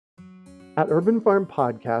At Urban Farm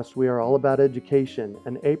Podcast, we are all about education,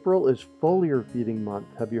 and April is foliar feeding month.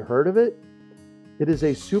 Have you heard of it? It is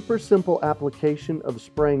a super simple application of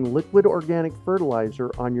spraying liquid organic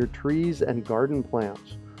fertilizer on your trees and garden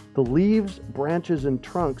plants. The leaves, branches, and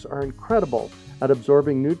trunks are incredible at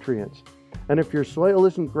absorbing nutrients. And if your soil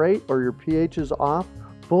isn't great or your pH is off,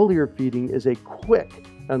 foliar feeding is a quick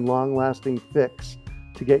and long-lasting fix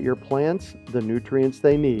to get your plants the nutrients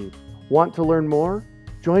they need. Want to learn more?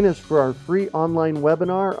 Join us for our free online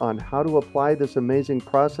webinar on how to apply this amazing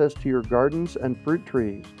process to your gardens and fruit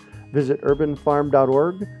trees. Visit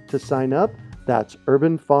urbanfarm.org to sign up. That's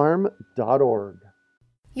urbanfarm.org.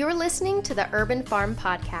 You're listening to the Urban Farm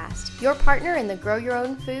Podcast, your partner in the grow your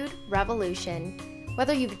own food revolution.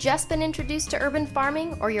 Whether you've just been introduced to urban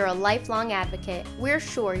farming or you're a lifelong advocate, we're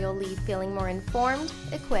sure you'll leave feeling more informed,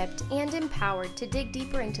 equipped, and empowered to dig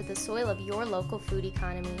deeper into the soil of your local food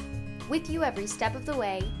economy. With you every step of the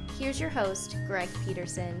way, here's your host, Greg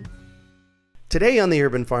Peterson. Today on the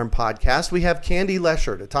Urban Farm Podcast, we have Candy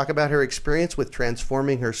Lesher to talk about her experience with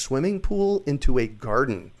transforming her swimming pool into a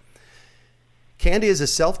garden. Candy is a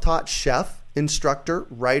self-taught chef, instructor,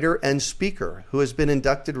 writer, and speaker who has been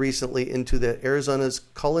inducted recently into the Arizona's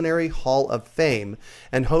Culinary Hall of Fame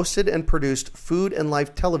and hosted and produced Food and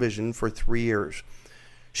Life television for 3 years.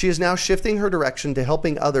 She is now shifting her direction to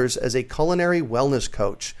helping others as a culinary wellness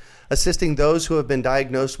coach, assisting those who have been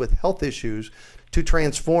diagnosed with health issues to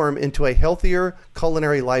transform into a healthier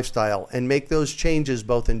culinary lifestyle and make those changes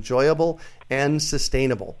both enjoyable and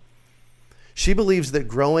sustainable. She believes that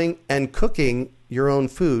growing and cooking your own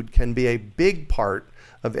food can be a big part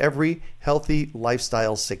of every healthy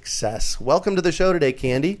lifestyle success. Welcome to the show today,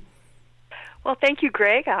 Candy. Well, thank you,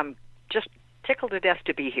 Greg. I'm just tickled to death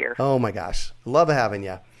to be here. Oh my gosh. Love having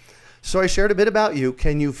you. So I shared a bit about you.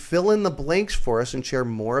 Can you fill in the blanks for us and share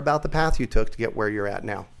more about the path you took to get where you're at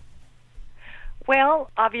now? Well,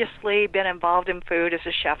 obviously been involved in food as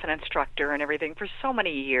a chef and instructor and everything for so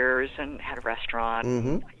many years, and had a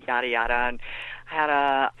restaurant, yada, yada, and had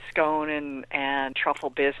a scone and truffle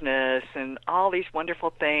business and all these wonderful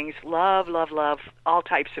things. Love all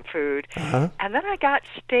types of food. And then I got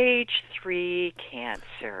stage 3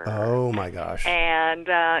 cancer. Oh, my gosh. And,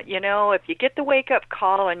 if you get the wake-up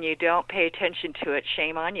call and you don't pay attention to it,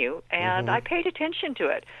 shame on you. And I paid attention to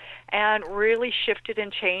it and really shifted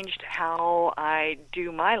and changed how I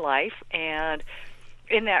do my life. And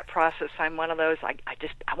in that process, I'm one of those, I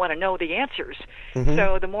want to know the answers.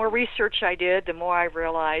 So the more research I did, the more I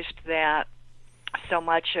realized that so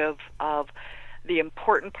much of the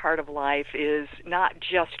important part of life is not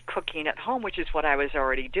just cooking at home, which is what I was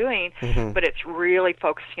already doing, but it's really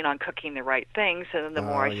focusing on cooking the right things. And then the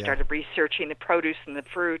more I started researching the produce and the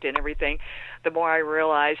fruit and everything, the more I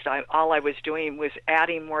realized all I was doing was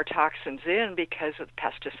adding more toxins in because of the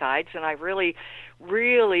pesticides. And I really,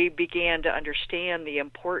 really began to understand the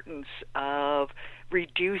importance of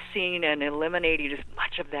reducing and eliminating as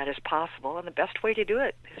much of that as possible. And the best way to do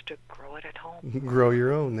it is to grow it at home. Grow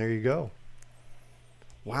your own. There you go.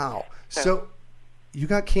 Wow. So you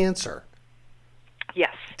got cancer.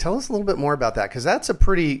 Yes. Tell us a little bit more about that, because that's a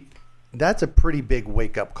pretty big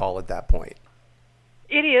wake-up call at that point.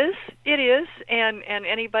 It is. And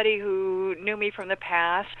anybody who knew me from the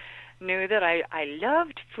past knew that I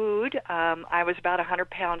loved food. I was about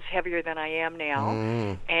 100 pounds heavier than I am now.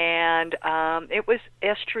 And it was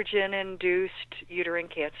estrogen-induced uterine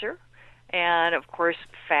cancer. And, of course,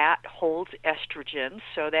 fat holds estrogen,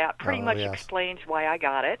 so that pretty much explains why I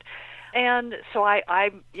got it. And so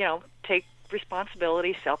I take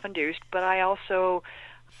responsibility, self-induced, but I also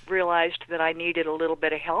realized that I needed a little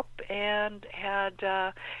bit of help and had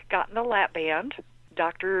gotten a lap band.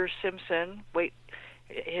 Dr. Simpson,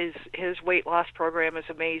 his weight loss program is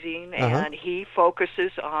amazing, and he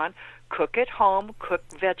focuses on cook at home, cook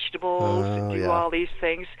vegetables, do all these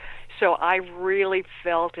things. So I really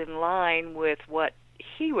felt in line with what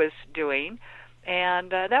he was doing, and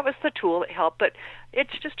that was the tool that helped. But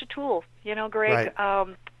it's just a tool, Greg.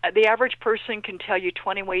 Right. The average person can tell you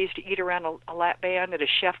 20 ways to eat around a lap band, and a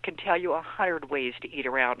chef can tell you 100 ways to eat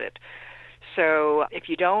around it. So if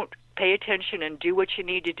you don't pay attention and do what you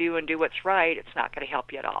need to do and do what's right, it's not going to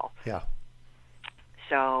help you at all. Yeah.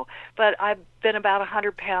 So, but I've been about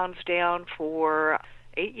 100 pounds down for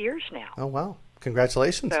 8 years now. Oh, wow.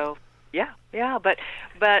 Congratulations. So, yeah, but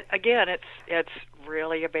again, it's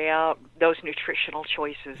really about those nutritional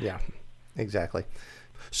choices. Yeah, exactly.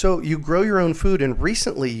 So you grow your own food, and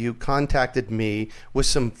recently you contacted me with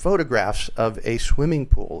some photographs of a swimming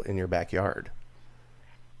pool in your backyard.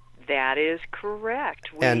 That is correct.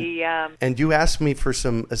 And you asked me for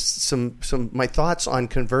some my thoughts on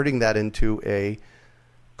converting that into a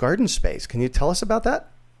garden space. Can you tell us about that?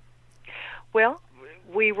 Well,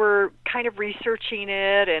 we were kind of researching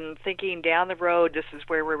it and thinking down the road this is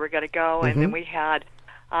where we were going to go, and then we had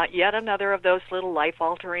yet another of those little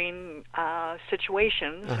life-altering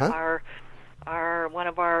situations. Our one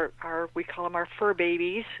of our we call them our fur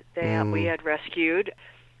babies that we had rescued.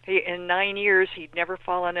 In 9 years, he'd never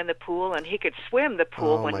fallen in the pool, and he could swim the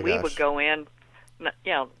pool when we would go in.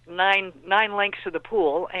 Nine lengths of the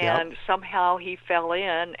pool, and somehow he fell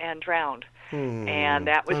in and drowned. And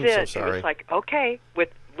that was it. So sorry. It was like, okay,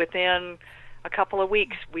 within a couple of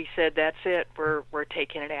weeks, we said, that's it. We're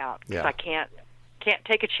taking it out. Yeah. I can't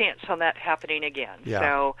take a chance on that happening again. Yeah.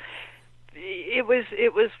 So it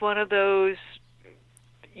was one of those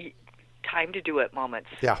time to do it moments.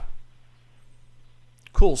 Yeah.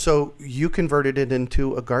 Cool. So you converted it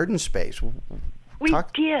into a garden space. We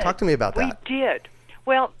did. Talk to me about that. We did.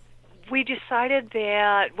 Well, we decided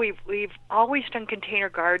that we've always done container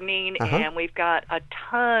gardening, and we've got a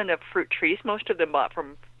ton of fruit trees, most of them bought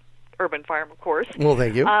from Urban Farm, of course. Well,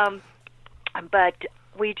 thank you. But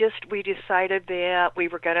we decided that we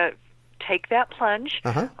were going to take that plunge.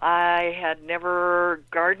 I had never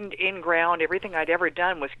gardened in ground. Everything I'd ever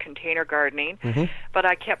done was container gardening. But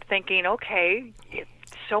I kept thinking, okay, if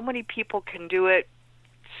so many people can do it,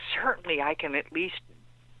 certainly I can at least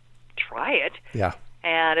try it. Yeah.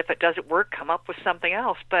 And if it doesn't work, come up with something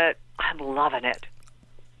else. But I'm loving it.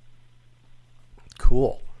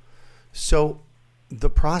 Cool. So the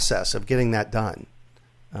process of getting that done,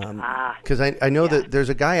 because I know that there's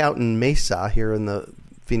a guy out in Mesa here in the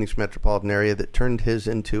Phoenix metropolitan area that turned his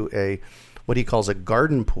into what he calls a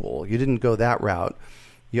garden pool. You didn't go that route.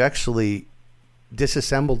 You actually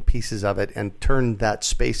disassembled pieces of it and turned that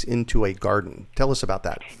space into a garden. Tell us about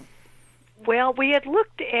that. Well, we had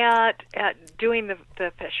looked at doing the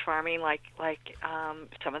fish farming, like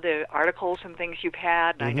some of the articles and things you've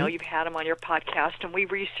had, and I know you've had them on your podcast, and we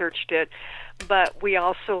researched it, but we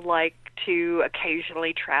also like to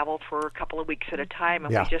occasionally travel for a couple of weeks at a time,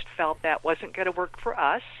 and we just felt that wasn't going to work for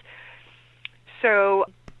us. So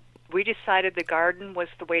we decided the garden was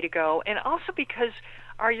the way to go, and also because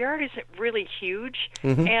our yard isn't really huge,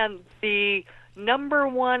 and the number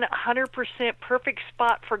 100% perfect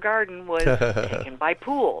spot for garden was taken by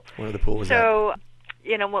pool. Where the pool was so,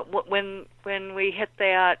 you know, when we hit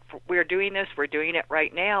that, we're doing it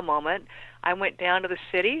right now moment, I went down to the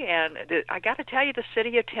city, and I got to tell you, the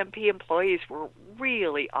city of Tempe employees were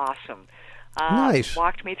really awesome. Nice.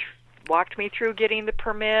 Walked me through getting the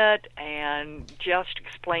permit and just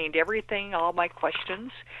explained everything, all my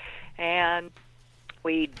questions, and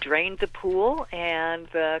we drained the pool, and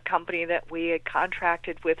the company that we had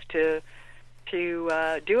contracted with to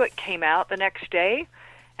do it came out the next day,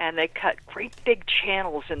 and they cut great big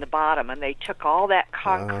channels in the bottom, and they took all that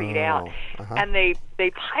concrete out, and they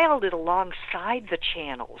piled it alongside the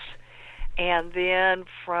channels. And then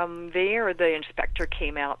from there, the inspector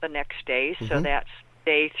came out the next day, so that's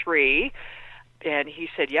day 3. And he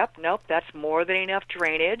said, yep, nope, that's more than enough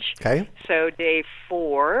drainage. Okay. So day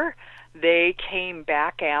 4, they came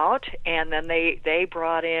back out, and then they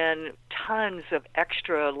brought in tons of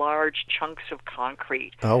extra large chunks of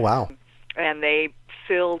concrete. Oh, wow. And they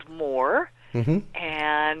filled more.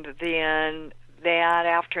 And then that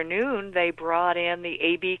afternoon, they brought in the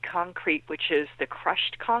AB concrete, which is the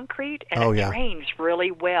crushed concrete, and it drains really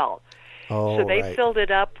well. So they filled it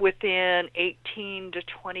up within 18 to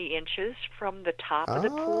 20 inches from the top of the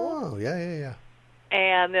pool. Oh, yeah.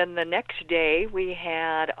 And then the next day, we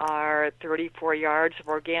had our 34 yards of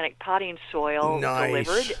organic potting soil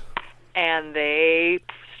delivered, and they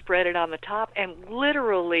spread it on the top. And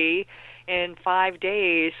literally, in 5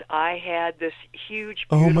 days, I had this huge,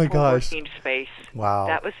 beautiful working space. Wow.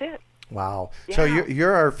 That was it. Wow. Yeah. So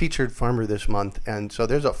you're our featured farmer this month, and so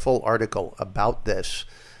there's a full article about this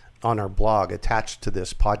on our blog attached to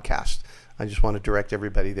this podcast. I just want to direct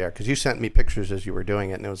everybody there because you sent me pictures as you were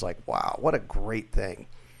doing it, and it was like, wow, what a great thing.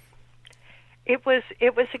 It was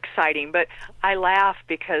exciting, but I laugh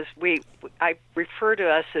because I refer to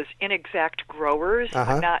us as inexact growers.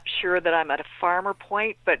 I'm not sure that I'm at a farmer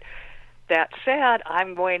point, but that said,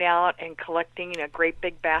 I'm going out and collecting a great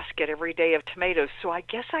big basket every day of tomatoes, so I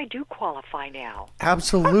guess I do qualify now.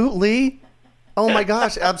 Absolutely. Oh my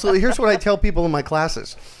gosh, absolutely. Here's what I tell people in my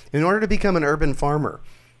classes. In order to become an urban farmer,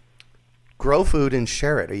 grow food and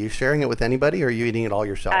share it. Are you sharing it with anybody, or are you eating it all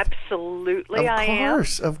yourself? Absolutely, I am.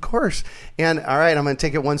 Of course. And all right, I'm going to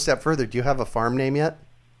take it one step further. Do you have a farm name yet?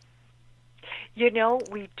 You know,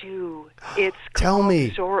 we do. It's Tell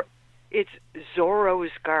me. It's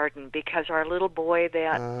Zorro's Garden, because our little boy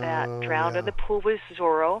that drowned in the pool was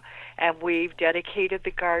Zorro, and we've dedicated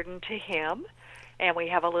the garden to him. and we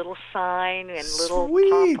have a little sign and little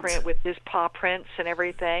Sweet. paw print with his paw prints and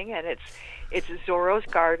everything, and it's Zorro's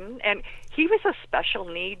Garden, and he was a special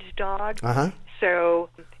needs dog, so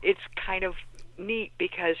it's kind of neat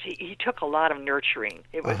because he took a lot of nurturing.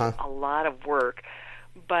 It was a lot of work,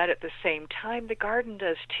 but at the same time, the garden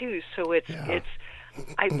does too. So it's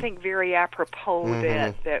I think very apropos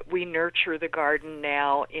that we nurture the garden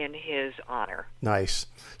now in his honor. Nice.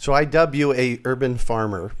 So I dub you a urban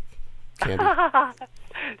farmer, Candy.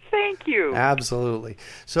 Thank you. Absolutely.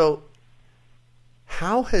 So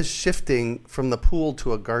how has shifting from the pool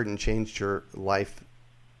to a garden changed your life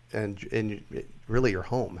and really your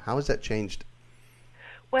home? How has that changed?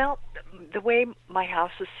 Well, the way my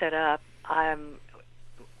house is set up,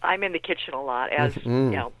 I'm in the kitchen a lot, as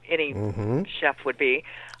any chef would be,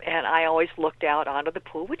 and I always looked out onto the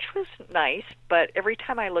pool, which was nice. But every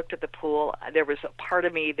time I looked at the pool, there was a part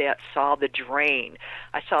of me that saw the drain.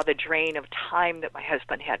 I saw the drain of time that my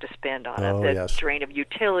husband had to spend on it, the drain of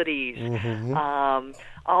utilities,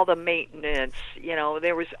 all the maintenance.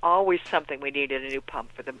 There was always something. We needed a new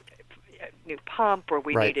pump or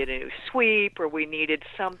we needed a new sweep, or we needed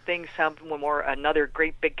something more, another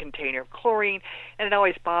great big container of chlorine. And it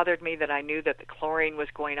always bothered me that I knew that the chlorine was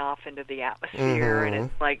going off into the atmosphere. And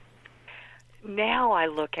it's like, now I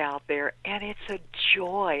look out there and it's a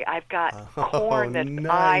joy. I've got corn that's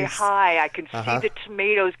eye high. I can see the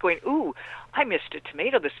tomatoes going, ooh, I missed a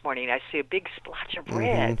tomato this morning. I see a big splotch of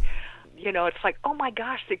red. It's like, oh my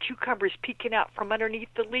gosh, the cucumber's peeking out from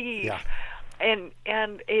underneath the leaves. Yeah. And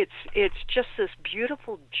it's just this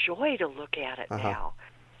beautiful joy to look at it now.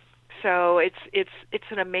 So it's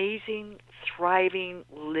an amazing, thriving,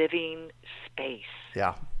 living space.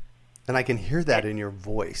 Yeah, and I can hear that in your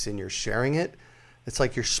voice, and you're sharing it. It's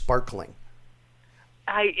like you're sparkling.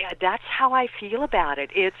 That's how I feel about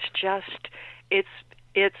it. It's just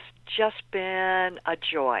been a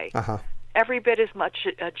joy. Every bit as much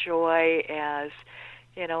a joy as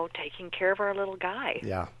taking care of our little guy.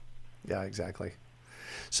 Yeah, exactly.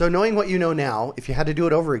 So knowing what you know now, if you had to do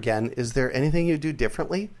it over again, is there anything you do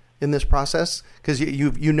differently in this process? Because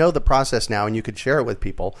you know the process now and you could share it with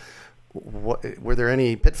people. Were there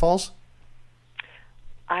any pitfalls?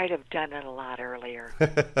 I'd have done it a lot earlier.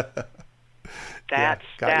 That's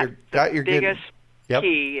the biggest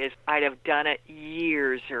key is I'd have done it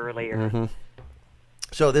years earlier.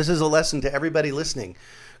 So this is a lesson to everybody listening.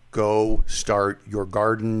 Go start your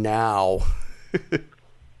garden now.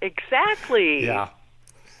 Exactly. Yeah.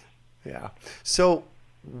 So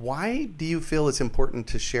why do you feel it's important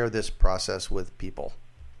to share this process with people?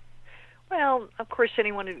 Well, of course,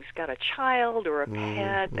 anyone who's got a child or a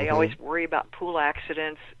pet, they always worry about pool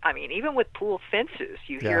accidents. I mean, even with pool fences,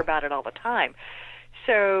 you hear about it all the time.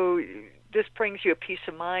 So this brings you a peace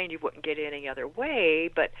of mind you wouldn't get any other way.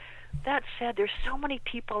 But that said, there's so many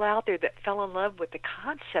people out there that fell in love with the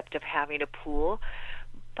concept of having a pool,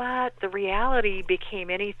 but the reality became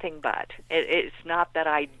anything but. It's not that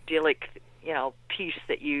idyllic, piece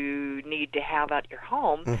that you need to have at your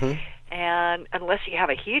home. And unless you have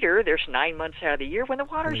a heater, there's 9 months out of the year when the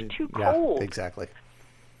water's too cold. Yeah, exactly.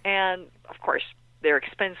 And, of course, they're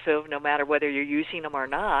expensive no matter whether you're using them or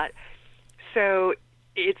not. So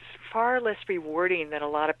it's far less rewarding than a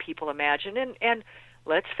lot of people imagine. And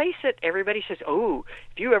let's face it, everybody says, oh,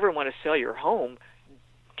 if you ever want to sell your home,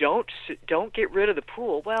 don't get rid of the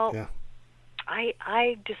pool. Well,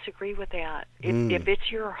 I disagree with that. If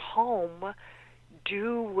it's your home,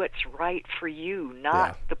 do what's right for you,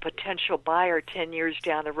 not the potential buyer 10 years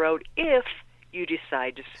down the road if you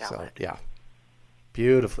decide to sell it. Yeah,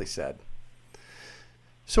 beautifully said.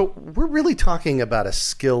 So we're really talking about a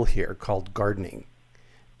skill here called gardening.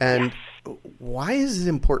 And why is it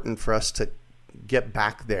important for us to get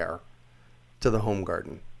back there to the home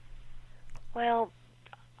garden? Well,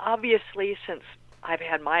 obviously, since I've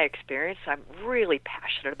had my experience, I'm really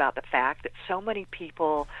passionate about the fact that so many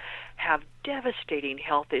people have devastating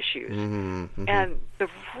health issues. And the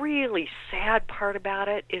really sad part about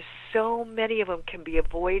it is so many of them can be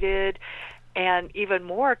avoided, and even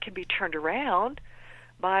more can be turned around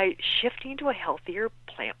by shifting to a healthier,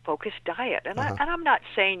 plant-focused diet. And I'm not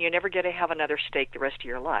saying you never get to have another steak the rest of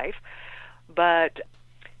your life, but,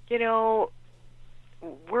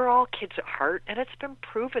 we're all kids at heart, and it's been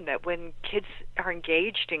proven that when kids are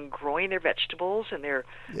engaged in growing their vegetables and their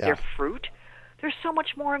fruit, they're so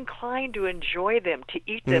much more inclined to enjoy them, to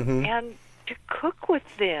eat them, and to cook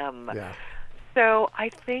with them. So I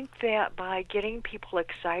think that by getting people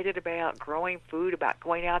excited about growing food, about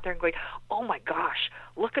going out there and going, oh my gosh,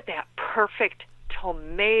 look at that perfect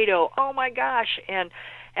tomato, oh my gosh, and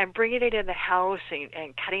bringing it in the house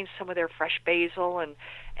and cutting some of their fresh basil and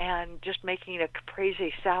and just making a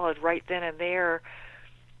caprese salad right then and there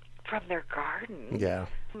from their garden. Yeah.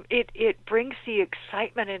 It brings the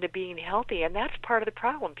excitement into being healthy, and that's part of the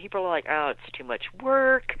problem. People are like, oh, it's too much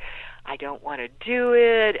work. I don't want to do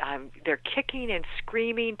it. They're kicking and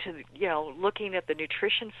screaming to, looking at the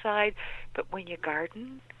nutrition side. But when you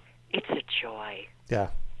garden, it's a joy. Yeah.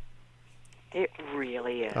 It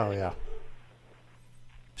really is. Oh, yeah.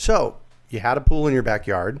 So you had a pool in your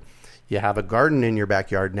backyard. You have a garden in your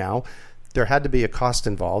backyard now. There had to be a cost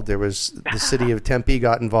involved. There was the city of Tempe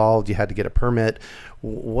got involved. You had to get a permit.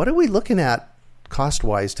 What are we looking at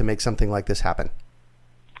cost-wise to make something like this happen?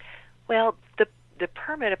 Well, the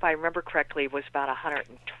permit, if I remember correctly, was about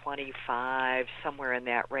 $125, somewhere in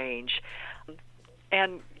that range.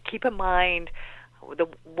 And keep in mind,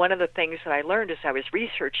 one of the things that I learned as I was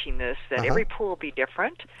researching this, that every pool will be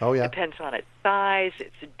different. Oh, yeah. Depends on its size,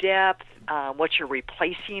 its depth, what you're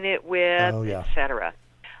replacing it with, et cetera.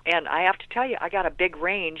 And I have to tell you, I got a big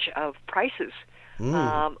range of prices.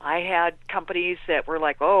 I had companies that were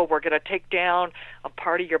like, oh, we're going to take down a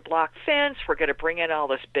part of your block fence. We're going to bring in all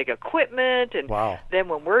this big equipment. And then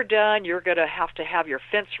when we're done, you're going to have your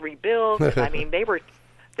fence rebuilt. I mean,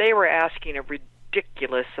 they were asking a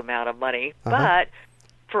ridiculous amount of money. But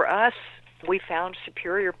for us, we found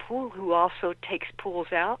Superior Pool, who also takes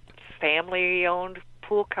pools out, family-owned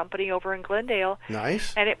pool company over in Glendale.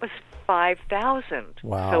 Nice. And it was $5,000.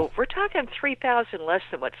 Wow. So we're talking $3,000 less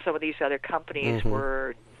than what some of these other companies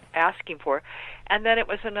were asking for. And then it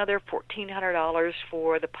was another $1,400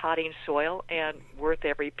 for the potting soil, and worth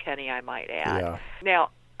every penny, I might add. Yeah. Now,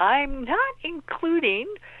 I'm not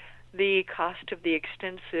including the cost of the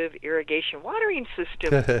extensive irrigation watering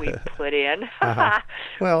system we put in.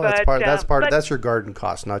 Well, that's your garden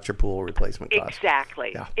cost, not your pool replacement cost.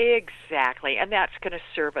 Exactly. Yeah. Exactly. And that's going to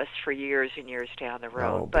serve us for years and years down the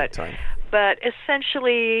road. Oh, big time. But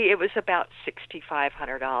essentially it was about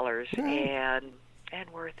 $6,500 and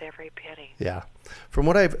worth every penny. Yeah. From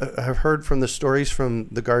what I've heard from the stories from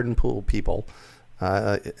the garden pool people,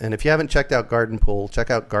 and if you haven't checked out Garden Pool,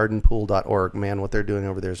 check out gardenpool.org. Man, what they're doing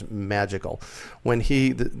over there is magical. When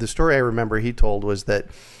the story I remember he told was that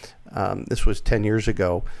this was 10 years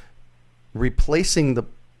ago, replacing the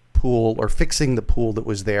pool or fixing the pool that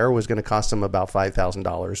was there was going to cost him about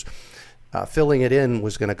 $5,000. Filling it in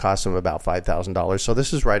was going to cost him about $5,000. So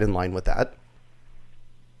this is right in line with that.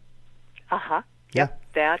 Yep.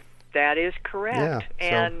 That is correct.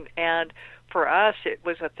 Yeah, and for us, it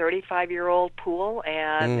was a 35-year-old pool,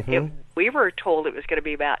 and we were told it was going to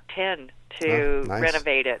be about 10 to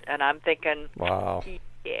renovate it. And I'm thinking, wow,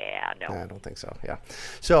 yeah, no. I don't think so, yeah.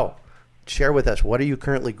 So share with us, what are you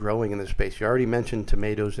currently growing in this space? You already mentioned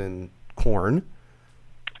tomatoes and corn.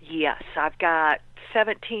 Yes, I've got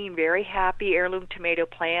 17 very happy heirloom tomato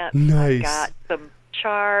plants. Nice. I've got some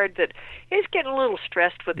chard that is getting a little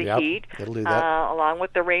stressed with the heat, it'll do that. Along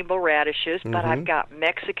with the rainbow radishes. But I've got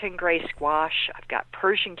Mexican gray squash, I've got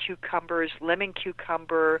Persian cucumbers, lemon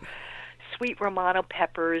cucumber, sweet Romano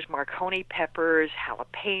peppers, Marconi peppers,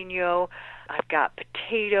 jalapeno. I've got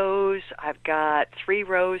potatoes. I've got 3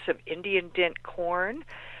 rows of Indian dent corn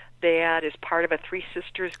that is part of a Three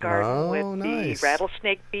Sisters garden with the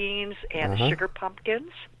rattlesnake beans and sugar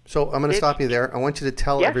pumpkins. So I'm going to stop you there. I want you to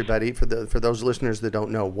tell everybody, for those listeners that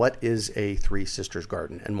don't know, what is a Three Sisters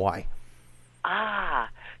garden and why?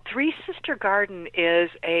 Three Sister Garden is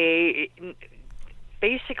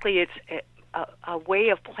basically it's a way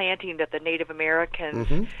of planting that the Native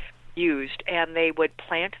Americans used, and they would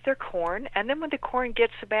plant their corn, and then when the corn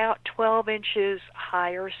gets about 12 inches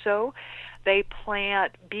high or so, they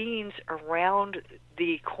plant beans around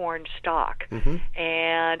the corn stalk.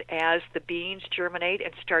 And as the beans germinate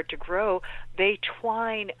and start to grow, they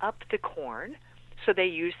twine up the corn. So they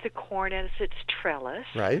use the corn as its trellis.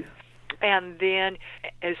 Right. And then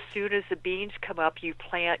as soon as the beans come up, you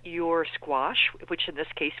plant your squash, which in this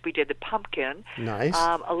case we did the pumpkin. Nice.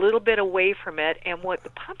 A little bit away from it. And what the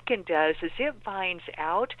pumpkin does is it vines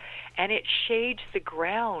out and it shades the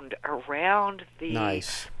ground around the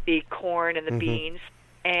corn and the beans.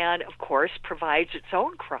 And, of course, provides its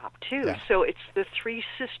own crop, too. Yeah. So it's the Three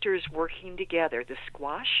Sisters working together, the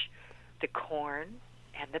squash, the corn,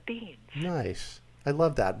 and the beans. Nice. I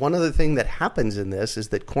love that. One other thing that happens in this is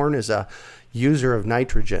that corn is a user of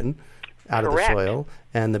nitrogen out of the soil,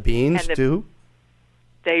 and the beans do.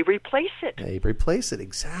 They replace it. They replace it,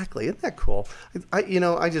 exactly. Isn't that cool?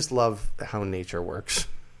 I just love how nature works.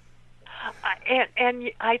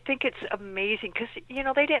 And I think it's amazing because,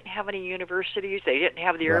 they didn't have any universities. They didn't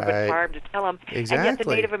have the urban farm to tell them. Exactly. And yet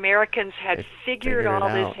the Native Americans had figured all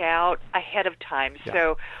this out ahead of time. Yeah.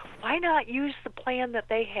 So why not use the plan that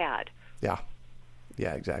they had? Yeah.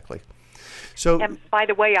 Yeah, exactly. So, And by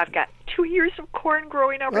the way, I've got 2 years of corn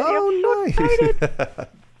growing already. oh, I'm so excited.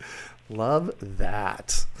 Love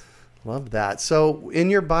that. Love that. So in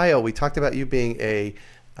your bio, we talked about you being a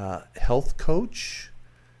health coach.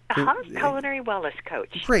 Culinary wellness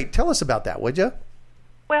coach. Great. Tell us about that, would you?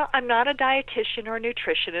 Well, I'm not a dietitian or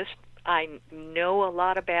nutritionist. I know a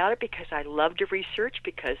lot about it because I love to research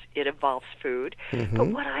because it involves food. Mm-hmm. But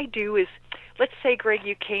what I do is, let's say, Greg,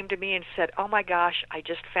 you came to me and said, oh my gosh, I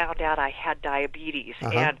just found out I had diabetes.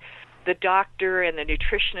 And the doctor and the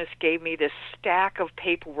nutritionist gave me this stack of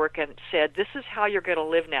paperwork and said, this is how you're going to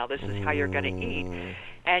live now. This is how you're going to eat.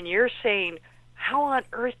 And you're saying, how on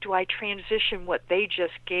earth do I transition what they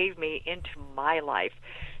just gave me into my life?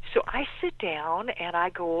 So I sit down and I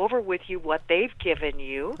go over with you what they've given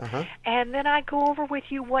you, and then I go over with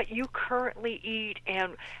you what you currently eat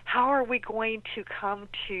and how are we going to come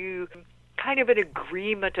to kind of an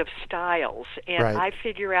agreement of styles. And I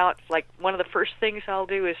figure out, like, one of the first things I'll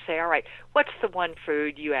do is say, all right, what's the one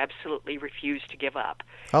food you absolutely refuse to give up?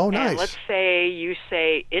 Oh, nice. And let's say you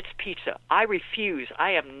say, it's pizza. I refuse.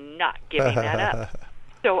 I am not giving that up.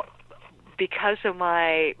 So because of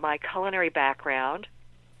my culinary background,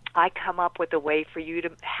 I come up with a way for you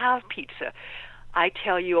to have pizza. I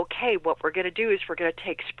tell you, okay, what we're going to do is we're going to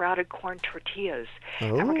take sprouted corn tortillas,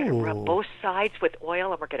 and we're going to rub both sides with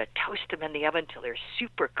oil, and we're going to toast them in the oven until they're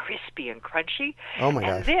super crispy and crunchy. Oh, my gosh.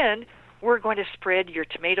 And then we're going to spread your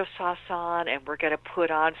tomato sauce on, and we're going to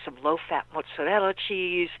put on some low-fat mozzarella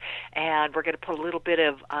cheese, and we're going to put a little bit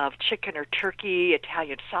of chicken or turkey,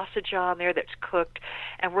 Italian sausage on there that's cooked,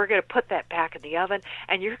 and we're going to put that back in the oven,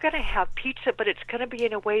 and you're going to have pizza, but it's going to be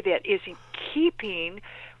in a way that is in keeping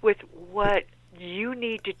with what you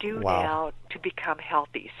need to do now to become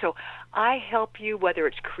healthy. So I help you, whether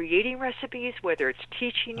it's creating recipes, whether it's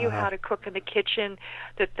teaching you how to cook in the kitchen,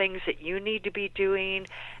 the things that you need to be doing,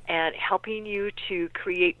 and helping you to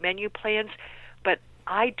create menu plans. But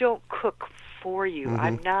I don't cook for you.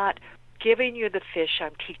 I'm not giving you the fish.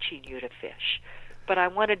 I'm teaching you to fish. But I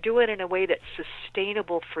want to do it in a way that's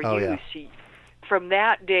sustainable for you. Yeah. So from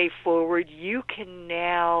that day forward, you can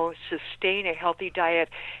now sustain a healthy diet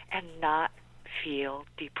and not feel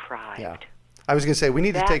deprived. Yeah. I was going to say, we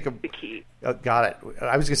need to take a... That's the key. Got it.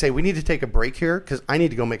 I was going to say, we need to take a break here because I need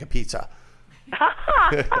to go make a pizza.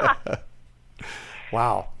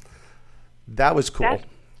 Wow. That was cool.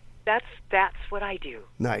 That's what I do.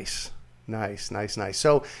 Nice.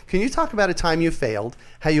 So can you talk about a time you failed,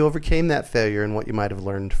 how you overcame that failure, and what you might have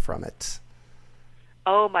learned from it?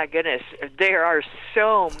 Oh, my goodness. There are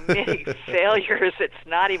so many failures. It's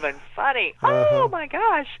not even funny. Oh, my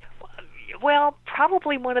gosh. Well,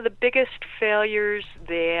 probably one of the biggest failures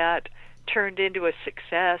that turned into a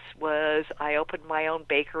success was I opened my own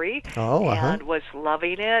bakery and was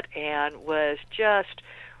loving it and was just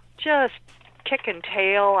kicking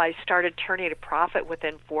tail. I started turning a profit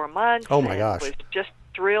within 4 months. Oh, my gosh. Was just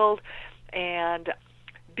thrilled. And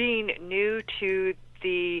being new to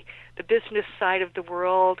the business side of the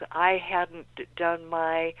world, I hadn't done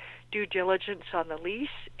my due diligence on the lease.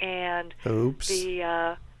 And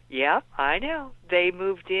yeah, I know. They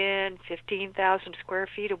moved in 15,000 square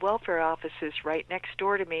feet of welfare offices right next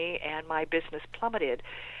door to me, and my business plummeted.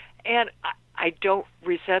 And I don't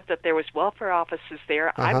resent that there was welfare offices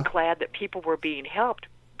there. I'm glad that people were being helped,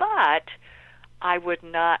 but I would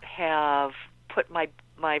not have put my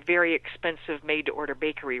very expensive made-to-order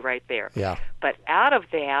bakery right there. Yeah. But out of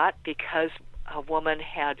that, because a woman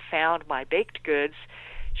had found my baked goods,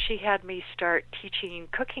 she had me start teaching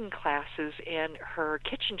cooking classes in her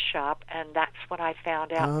kitchen shop, and that's when I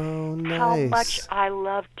found out how much I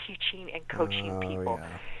love teaching and coaching people. Yeah.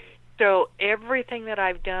 So everything that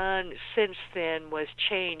I've done since then was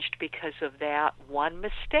changed because of that one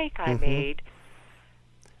mistake I made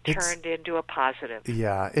turned into a positive.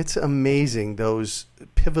 Yeah, it's amazing, those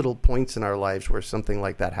pivotal points in our lives where something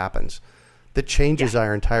like that happens that changes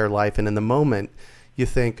our entire life, and in the moment you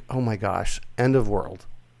think, oh my gosh, end of world.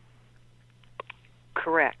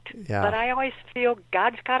 Correct. Yeah. But I always feel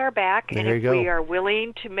God's got our back, and if we are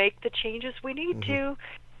willing to make the changes we need to,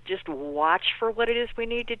 just watch for what it is we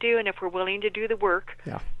need to do, and if we're willing to do the work,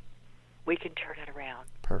 we can turn it around.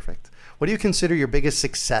 Perfect. What do you consider your biggest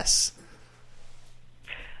success?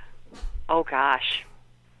 Oh, gosh.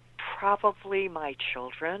 Probably my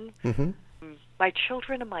children. My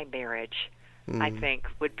children and my marriage, I think,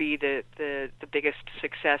 would be the biggest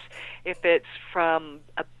success. If it's from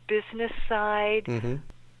a business side,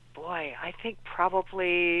 boy, I think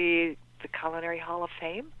probably the Culinary Hall of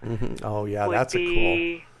Fame. Oh, yeah, that's a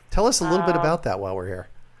cool. Tell us a little bit about that while we're here.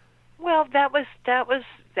 Well, that was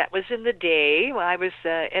That was in the day when I was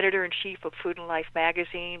editor-in-chief of Food and Life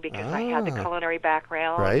magazine, because I had the culinary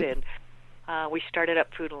background. Right. And we started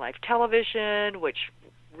up Food and Life Television, which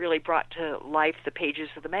really brought to life the pages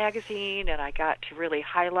of the magazine, and I got to really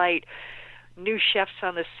highlight new chefs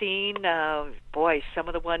on the scene. Some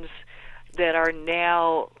of the ones that are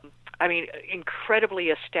now, incredibly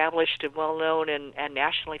established and well-known and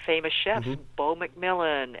nationally famous chefs, Bo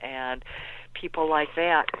McMillan and people like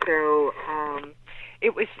that. So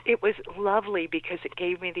it was lovely, because it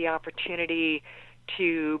gave me the opportunity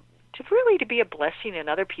to be a blessing in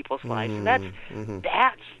other people's lives, and that's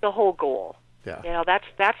the whole goal. Yeah.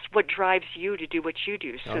 That's what drives you to do what you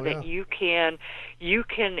do, so that you can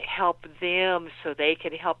help them, so they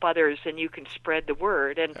can help others, and you can spread the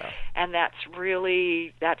word. And that's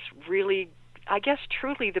really, I guess,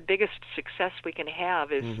 truly the biggest success we can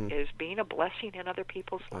have is being a blessing in other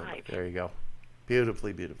people's lives. There you go.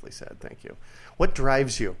 Beautifully, beautifully said. Thank you. What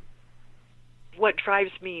drives you? What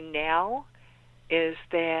drives me now is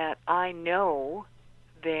that I know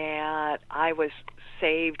that I was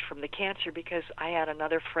saved from the cancer, because I had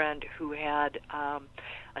another friend who had a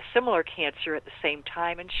similar cancer at the same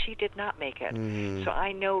time, and she did not make it. So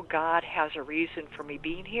I know God has a reason for me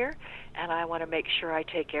being here, and I want to make sure I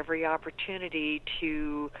take every opportunity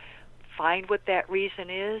to find what that reason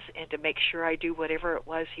is, and to make sure I do whatever it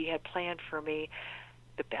was He had planned for me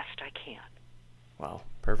the best I can. Wow,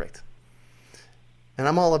 perfect. And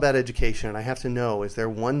I'm all about education, and I have to know, is there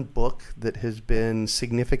one book that has been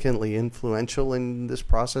significantly influential in this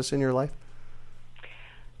process in your life?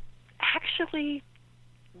 Actually,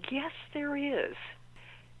 yes, there is.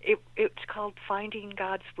 It's called Finding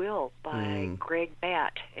God's Will by Greg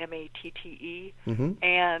Matte, Matte,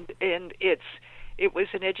 and it was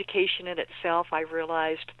an education in itself. I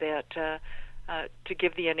realized that, to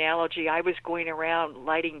give the analogy, I was going around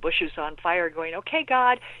lighting bushes on fire, going, "Okay,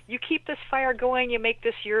 God, you keep this fire going. You make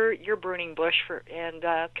this your burning bush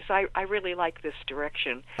because I really like this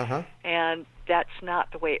direction." And that's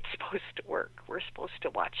not the way it's supposed to work. We're supposed to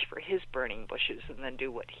watch for His burning bushes and then do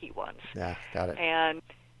what He wants. Yeah, got it. And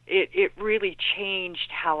it really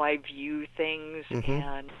changed how I view things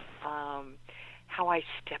and how I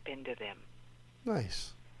step into them.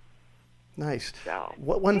 Nice. Nice. So,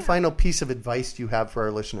 what one final piece of advice do you have for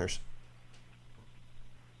our listeners?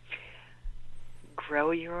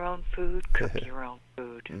 Grow your own food, cook your own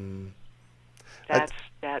food. That's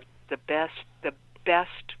the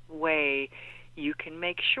best way you can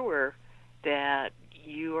make sure that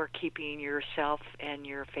you are keeping yourself and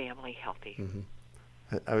your family healthy.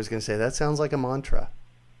 I was going to say, that sounds like a mantra.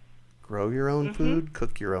 Grow your own food,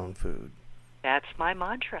 cook your own food. That's my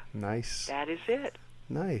mantra. Nice. That is it.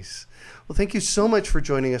 Nice. Well, thank you so much for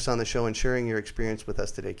joining us on the show and sharing your experience with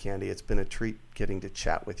us today, Candy. It's been a treat getting to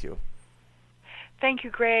chat with you. Thank you,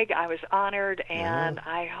 Greg. I was honored, and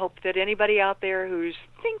I hope that anybody out there who's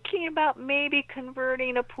thinking about maybe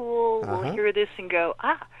converting a pool will hear this and go,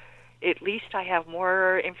 at least I have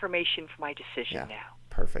more information for my decision now.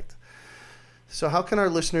 Perfect. So how can our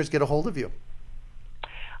listeners get a hold of you?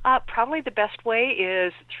 Probably the best way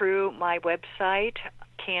is through my website,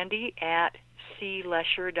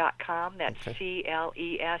 candy@clesher.com. That's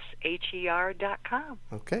CLESHER.com.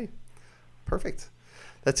 Okay, perfect.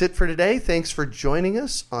 That's it for today. Thanks for joining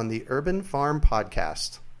us on the Urban Farm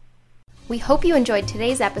Podcast. We hope you enjoyed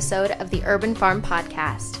today's episode of the Urban Farm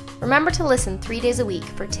Podcast. Remember to listen 3 days a week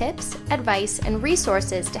for tips, advice, and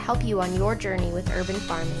resources to help you on your journey with urban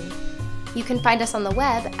farming. You can find us on the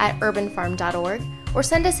web at urbanfarm.org or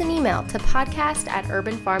send us an email to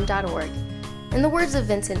podcast@urbanfarm.org. In the words of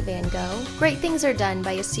Vincent van Gogh, great things are done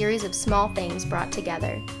by a series of small things brought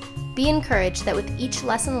together. Be encouraged that with each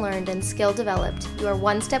lesson learned and skill developed, you are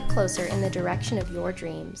one step closer in the direction of your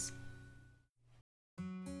dreams.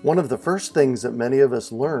 One of the first things that many of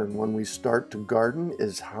us learn when we start to garden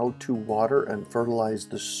is how to water and fertilize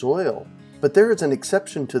the soil. But there is an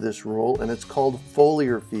exception to this rule, and it's called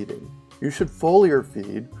foliar feeding. You should foliar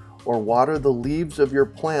feed or water the leaves of your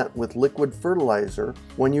plant with liquid fertilizer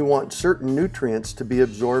when you want certain nutrients to be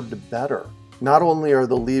absorbed better. Not only are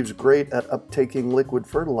the leaves great at uptaking liquid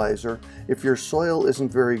fertilizer, if your soil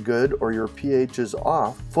isn't very good or your pH is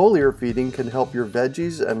off, foliar feeding can help your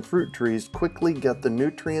veggies and fruit trees quickly get the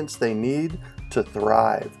nutrients they need to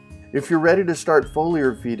thrive. If you're ready to start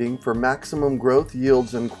foliar feeding for maximum growth,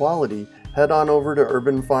 yields, and quality, head on over to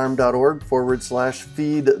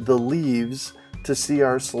urbanfarm.org/feed the leaves to see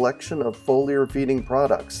our selection of foliar feeding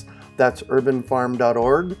products. That's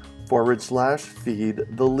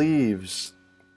urbanfarm.org/feed the leaves.